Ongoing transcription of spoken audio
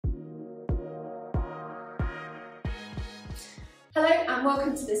Hello and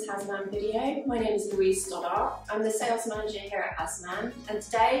welcome to this Hasman video. My name is Louise Stoddart. I'm the sales manager here at Hasman, and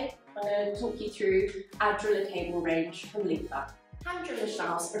today I'm going to talk you through our driller cable range from Lifa. Hand driller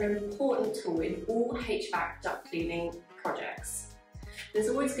shafts are an important tool in all HVAC duct cleaning projects. There's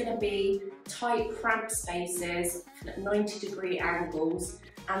always going to be tight, cramped spaces at 90-degree angles,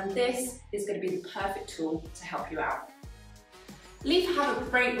 and this is going to be the perfect tool to help you out. Lifa have a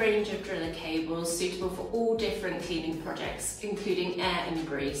great range of driller cables suitable for all different cleaning projects, including air and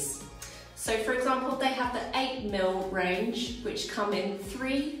grease. So for example, they have the 8mm range, which come in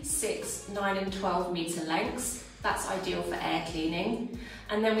 3, 6, 9 and 12 metre lengths. That's ideal for air cleaning.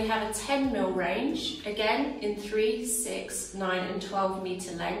 And then we have a 10mm range, again in 3, 6, 9 and 12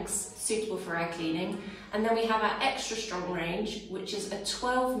 metre lengths, suitable for air cleaning. And then we have our extra strong range, which is a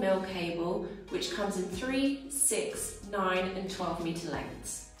 12mm cable, which comes in 3, 6, 9 and 12 metre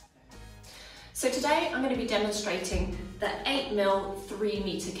lengths. So today I'm going to be demonstrating the 8mm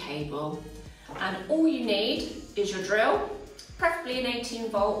 3-metre cable. And all you need is your drill, preferably an 18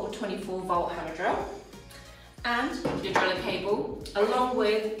 volt or 24 volt hammer drill, and your driller cable, along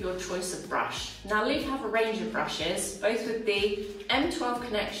with your choice of brush. Now Lifa have a range of brushes, both with the M12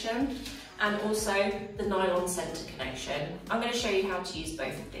 connection and also the nylon centre connection. I'm going to show you how to use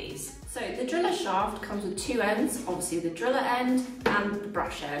both of these. So the driller shaft comes with two ends, obviously the driller end and the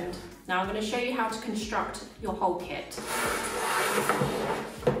brush end. Now I'm going to show you how to construct your whole kit.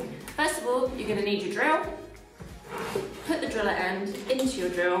 First of all, you're going to need your drill. Put the driller end into your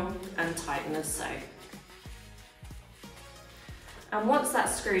drill and tighten as so. And once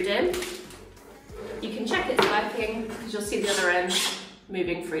that's screwed in, you can check it's working because you'll see the other end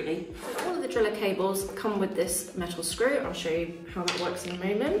moving freely. So all of the driller cables come with this metal screw. I'll show you how that works in a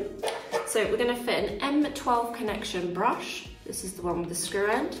moment. So we're going to fit an M12 connection brush. This is the one with the screw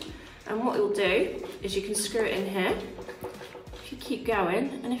end. And what you'll do is you can screw it in here. If you keep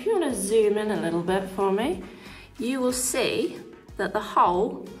going, and if you want to zoom in a little bit for me, you will see that the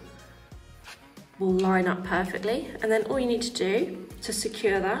hole will line up perfectly. And then all you need to do to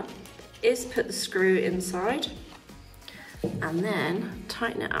secure that is put the screw inside and then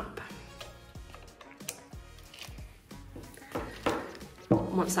tighten it up.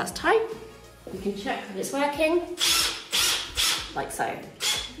 Once that's tight, you can check that it's working, like so.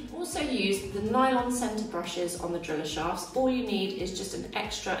 You can also use the nylon centre brushes on the driller shafts. All you need is just an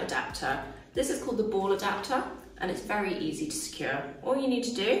extra adapter. This is called the ball adapter, and it's very easy to secure. All you need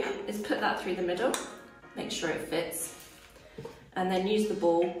to do is put that through the middle, make sure it fits, and then use the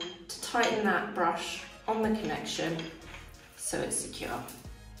ball to tighten that brush on the connection so it's secure.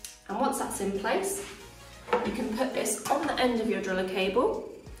 And once that's in place, you can put this on the end of your driller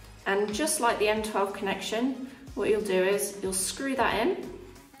cable, and just like the M12 connection, what you'll do is you'll screw that in,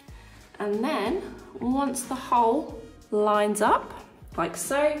 and then once the hole lines up, like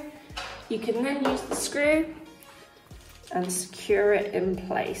so, you can then use the screw and secure it in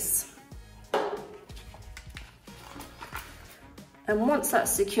place. And once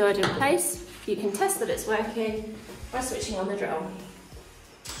that's secured in place, you can test that it's working by switching on the drill.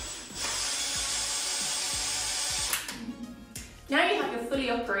 Now you have your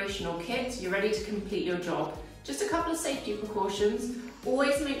fully operational kit, you're ready to complete your job. Just a couple of safety precautions.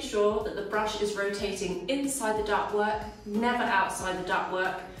 Always make sure that the brush is rotating inside the ductwork, never outside the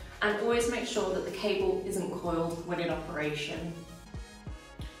ductwork, and always make sure that the cable isn't coiled when in operation.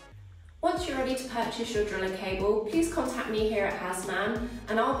 Once you're ready to purchase your driller cable, please contact me here at Hasman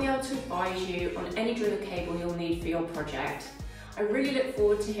and I'll be able to advise you on any driller cable you'll need for your project. I really look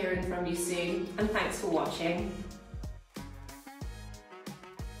forward to hearing from you soon, and thanks for watching.